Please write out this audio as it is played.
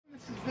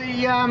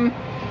the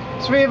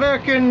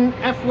Sveaverken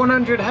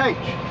F100H.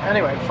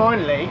 Anyway,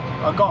 finally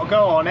I got to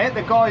go on it.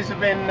 The guys have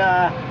been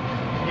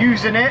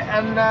using it,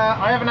 and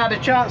I haven't had a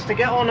chance to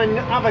get on and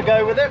have a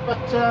go with it, but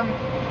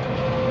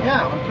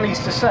yeah, I'm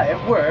pleased to say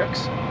it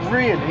works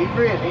really,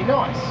 really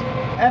nice.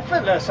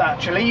 Effortless,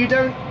 actually. You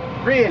don't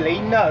really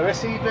know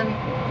it's even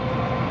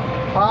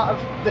part of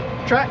the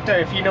tractor,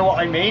 if you know what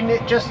I mean.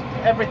 It just,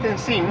 everything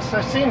seems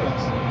so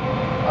seamless.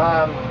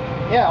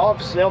 Yeah,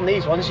 obviously on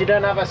these ones you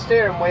don't have a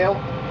steering wheel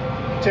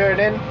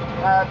turning,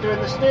 doing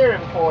the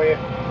steering for you.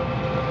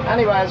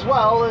 Anyway, as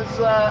well as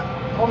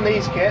on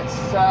these kits,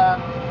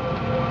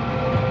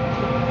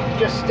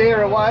 just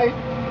steer away.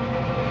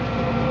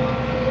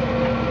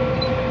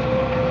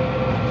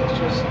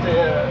 Just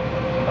steer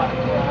back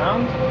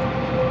around.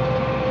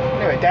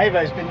 Anyway,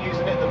 Davo's been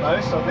using it the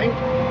most, I think.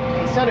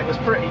 He said it was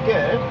pretty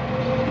good.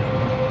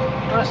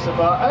 Press the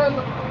button.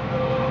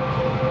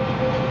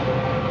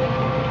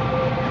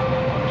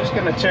 I'm just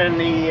going to turn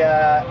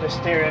the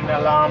steering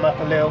alarm up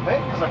a little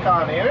bit because I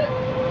can't hear it.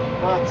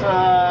 But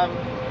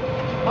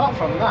apart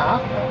from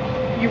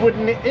that, you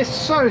wouldn't. It's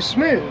so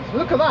smooth.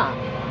 Look at that.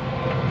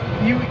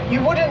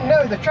 You wouldn't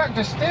know the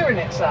tractor's steering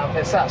itself.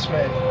 It's that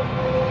smooth.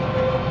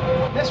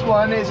 This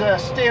one is a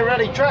steer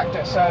ready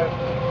tractor, so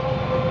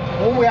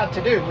all we had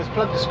to do was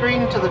plug the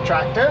screen to the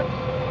tractor,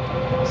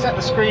 set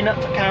the screen up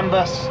for CAN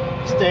bus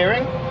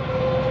steering.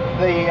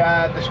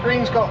 The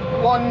screen's got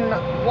one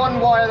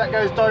wire that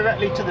goes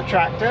directly to the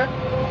tractor,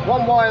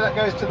 one wire that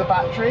goes to the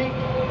battery,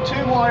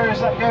 two wires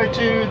that go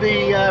to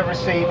the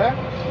receiver.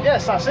 Yeah,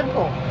 it's that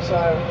simple. So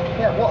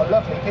yeah, what a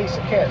lovely piece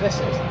of kit this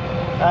is.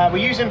 We're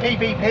using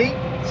PPP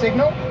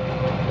signal,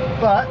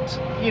 but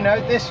you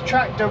know, this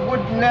tractor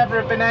would never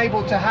have been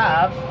able to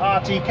have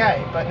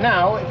RTK, but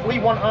now if we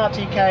want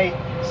RTK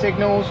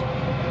signals,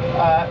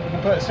 we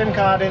can put a SIM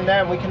card in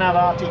there and we can have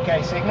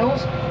RTK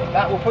signals.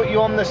 That will put you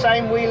on the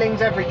same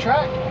wheelings every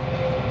track,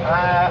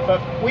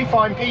 but we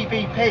find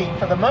PPP,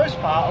 for the most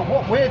part of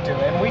what we're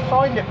doing, we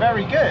find it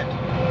very good.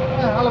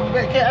 Yeah, I love a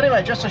bit of kit.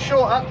 Anyway, just a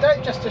short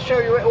update just to show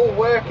you it all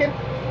working.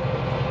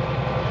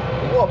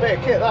 What a bit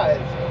of kit that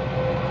is.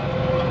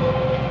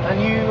 And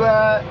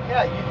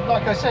yeah,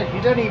 like I said,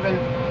 you don't even,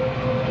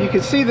 you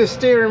can see the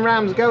steering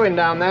rams going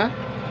down there.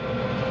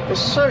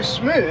 It's so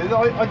smooth.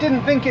 I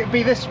didn't think it'd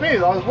be this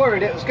smooth. I was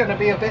worried it was going to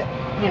be a bit,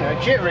 you know,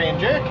 jittery and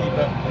jerky,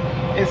 but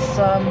it's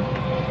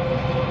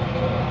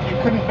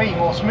it couldn't be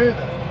more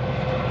smoother.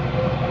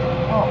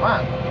 Oh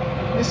man,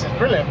 this is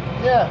brilliant.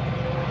 Yeah.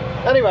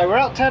 Anyway, we're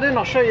out tedding.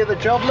 I'll show you the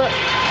job. Look.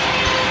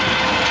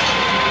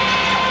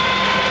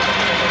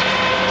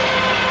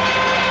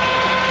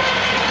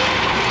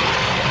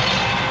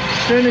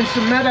 Turning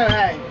some meadow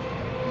hay,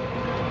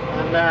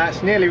 and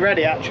it's nearly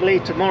ready actually.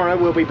 Tomorrow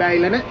we'll be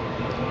baling it,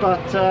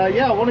 but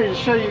yeah, I wanted to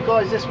show you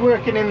guys this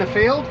working in the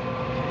field.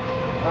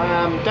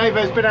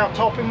 Davo's been out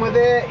topping with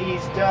it.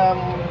 He's done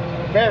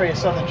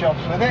various other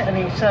jobs with it, and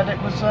he said it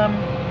was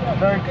yeah,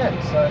 very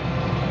good, so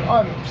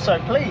I'm so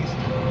pleased.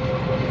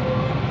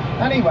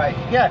 Anyway,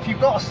 yeah, if you've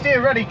got a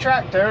steer ready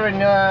tractor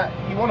and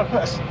you want to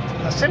put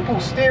a simple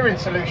steering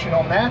solution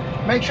on there,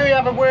 make sure you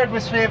have a word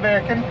with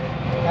Sveaverken.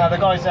 The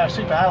guys there are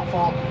super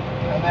helpful,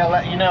 and they'll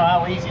let you know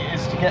how easy it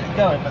is to get it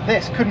going, but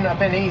this couldn't have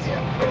been easier.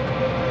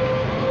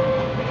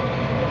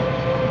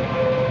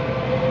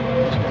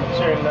 Just going to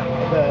turn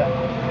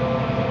the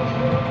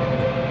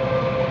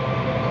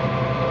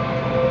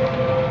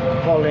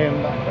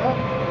volume back up,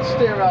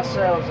 steer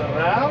ourselves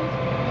around.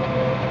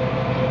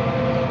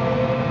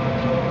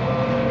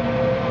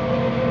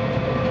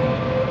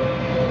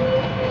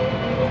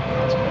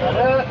 That's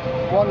better.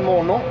 One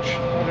more notch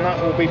and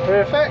that will be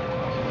perfect.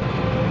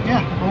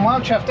 Yeah, I'm well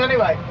chuffed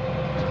anyway.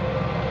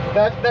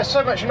 They're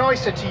so much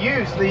nicer to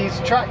use, these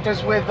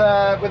tractors, with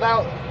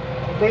without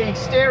the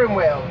steering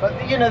wheel.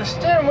 But you know, the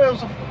steering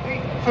wheels are,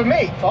 for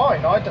me,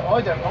 fine. I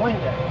don't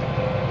mind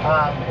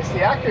it. It's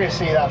the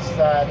accuracy that's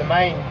the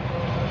main,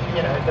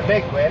 you know, the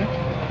big win.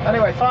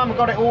 Anyway, farmer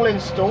got it all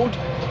installed.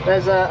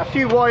 There's a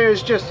few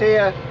wires just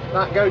here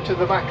that go to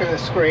the back of the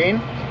screen,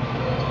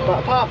 but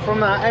apart from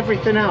that,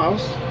 everything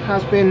else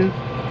has been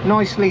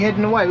nicely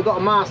hidden away. We've got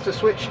a master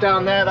switch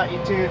down there that you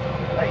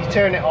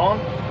turn it on,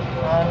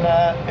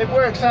 and it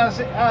works as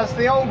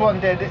the old one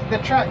did. The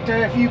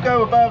tractor, if you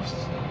go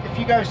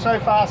so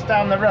fast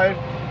down the road,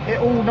 it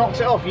all knocks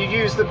it off. You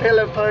use the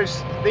pillar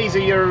posts. These are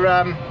your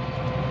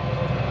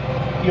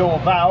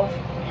valve,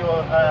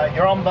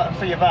 your on button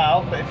for your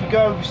valve. But if you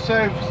go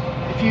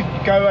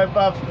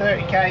above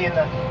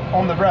 30k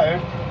on the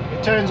road,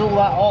 it turns all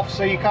that off,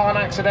 so you can't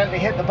accidentally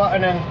hit the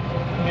button and,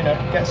 you know,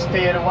 get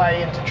steered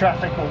away into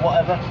traffic or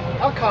whatever.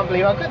 I can't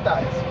believe how good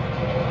that is.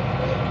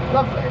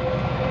 Lovely.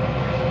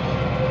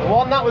 The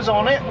one that was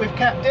on it, we've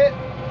kept it.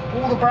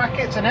 All the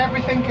brackets and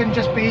everything can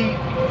just be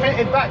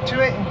fitted back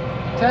to it in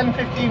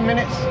 10-15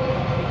 minutes.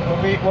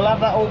 We'll have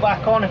that all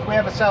back on if we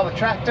ever sell the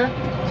tractor,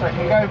 so it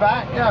can go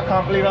back. Yeah, I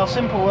can't believe how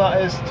simple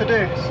that is to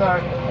do. So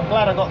I'm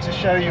glad I got to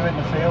show you in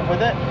the field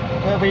with it.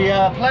 There'll be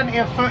plenty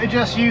of footage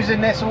us using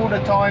this all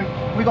the time.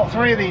 We've got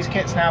 3 of these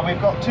kits now.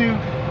 We've got two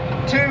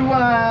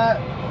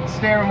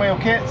steering wheel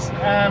kits,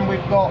 and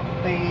we've got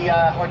the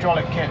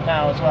hydraulic kit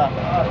now as well.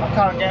 I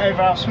can't get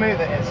over how smooth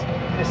it is.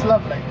 It's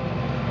lovely.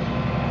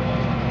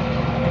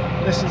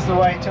 This is the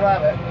way to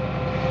have it.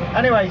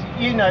 Anyway,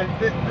 you know,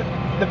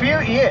 the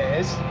beauty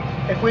is,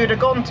 if we'd have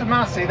gone to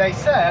Massey, they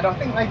said, I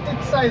think they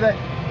did say that,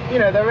 you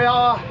know, there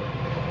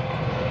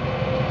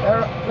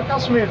look how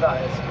smooth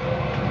that is.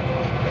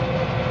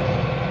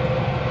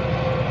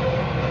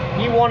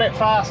 You want it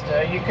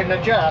faster, you can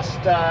adjust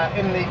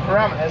in the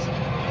parameters.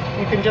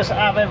 You can just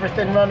have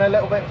everything run a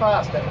little bit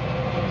faster.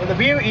 But the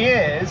beauty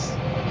is,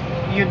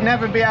 you'd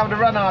never be able to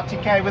run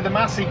RTK with the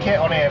Massey kit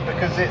on here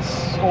because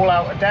it's all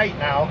out of date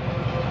now.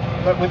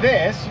 But with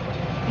this,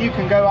 you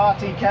can go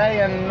RTK,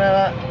 and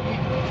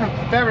for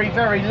very,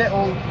 very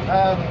little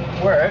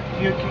work,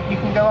 you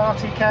can go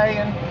RTK,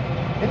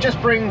 and it just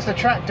brings the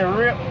tractor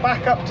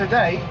back up to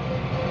date,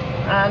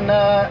 and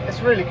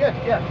it's really good.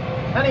 Yeah.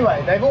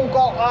 Anyway, they've all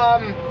got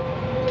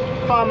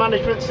fire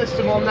management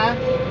system on there.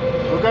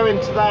 We'll go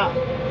into that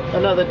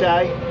another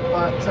day,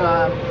 but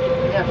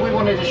yeah, if we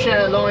wanted to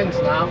share lines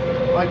now,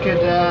 I'd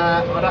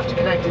have to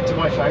connect it to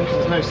my phone because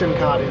there's no SIM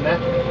card in there,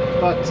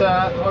 but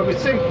I would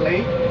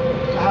simply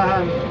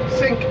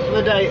sync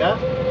the data.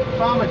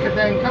 Farmer could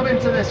then come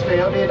into this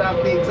field, he'd have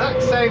the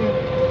exact same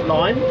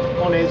line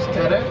on his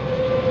tether,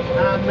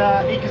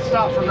 and he could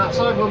start from that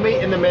side, we'll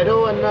meet in the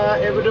middle, and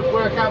it would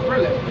work out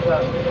brilliant.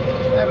 But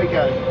there we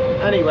go.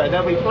 Anyway,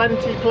 there'll be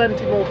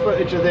plenty more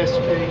footage of this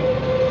being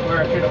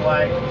working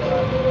away.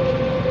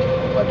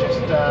 I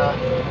just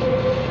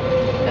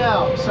yeah,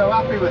 I'm so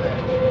happy with it.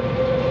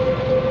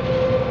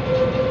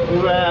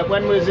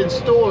 When we was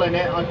installing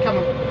it, I'd come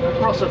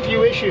across a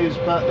few issues,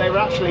 but they were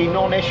actually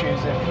non-issues,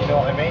 if you know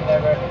what I mean.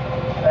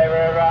 They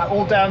were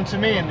all down to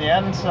me in the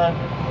end. So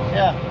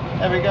yeah,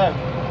 there we go.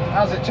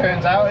 As it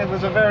turns out, it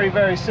was a very,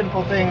 very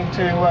simple thing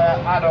to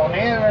add on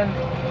here, and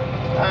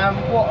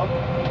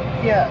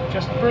yeah,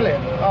 just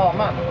brilliant. Oh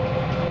man.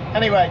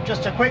 Anyway,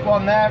 just a quick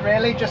one there,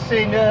 really. Just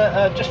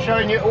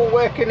showing you all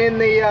working in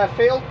the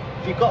field.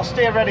 If you've got a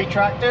steer-ready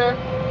tractor,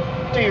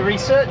 do your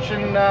research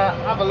and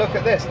have a look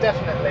at this,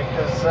 definitely,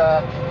 because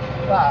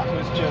that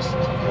was just,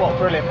 what a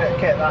brilliant bit of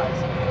kit that is.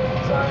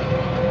 So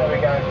there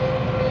we go.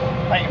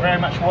 Thank you very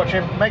much for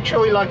watching. Make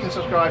sure you like and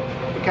subscribe.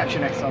 We'll catch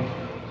you next time.